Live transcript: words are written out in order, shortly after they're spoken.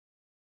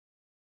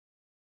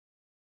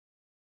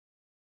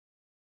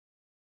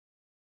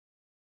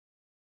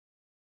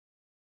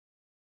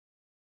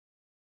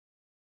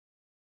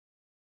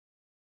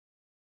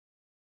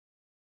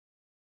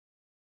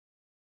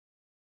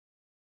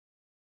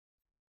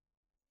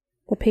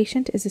The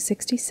patient is a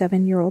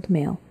 67-year-old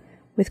male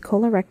with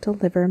colorectal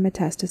liver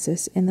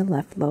metastasis in the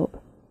left lobe.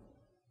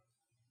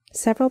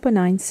 Several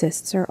benign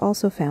cysts are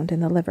also found in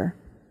the liver.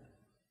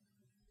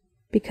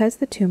 Because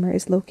the tumor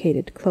is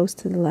located close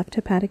to the left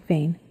hepatic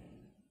vein,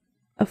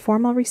 a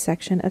formal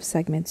resection of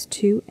segments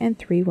 2 and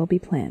 3 will be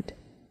planned.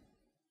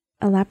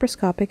 A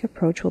laparoscopic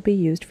approach will be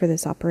used for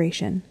this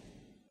operation,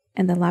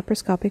 and the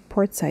laparoscopic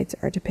port sites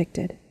are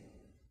depicted.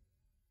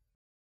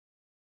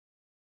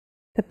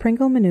 The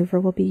Pringle maneuver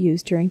will be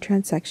used during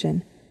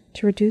transection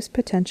to reduce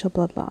potential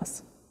blood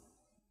loss.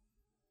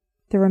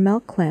 The Rommel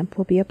clamp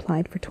will be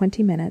applied for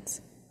 20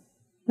 minutes,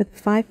 with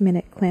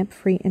 5-minute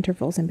clamp-free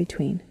intervals in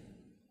between.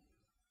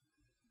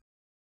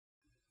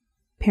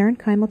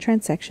 Parenchymal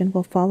transection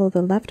will follow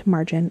the left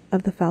margin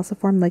of the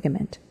falciform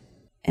ligament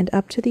and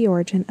up to the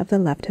origin of the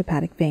left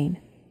hepatic vein.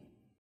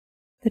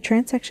 The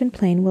transection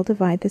plane will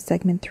divide the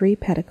segment 3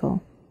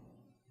 pedicle,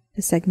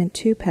 the segment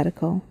 2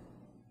 pedicle,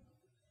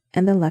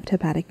 and the left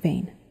hepatic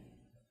vein.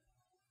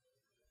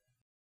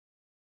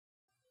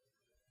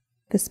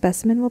 The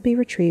specimen will be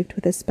retrieved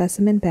with a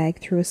specimen bag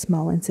through a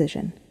small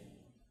incision.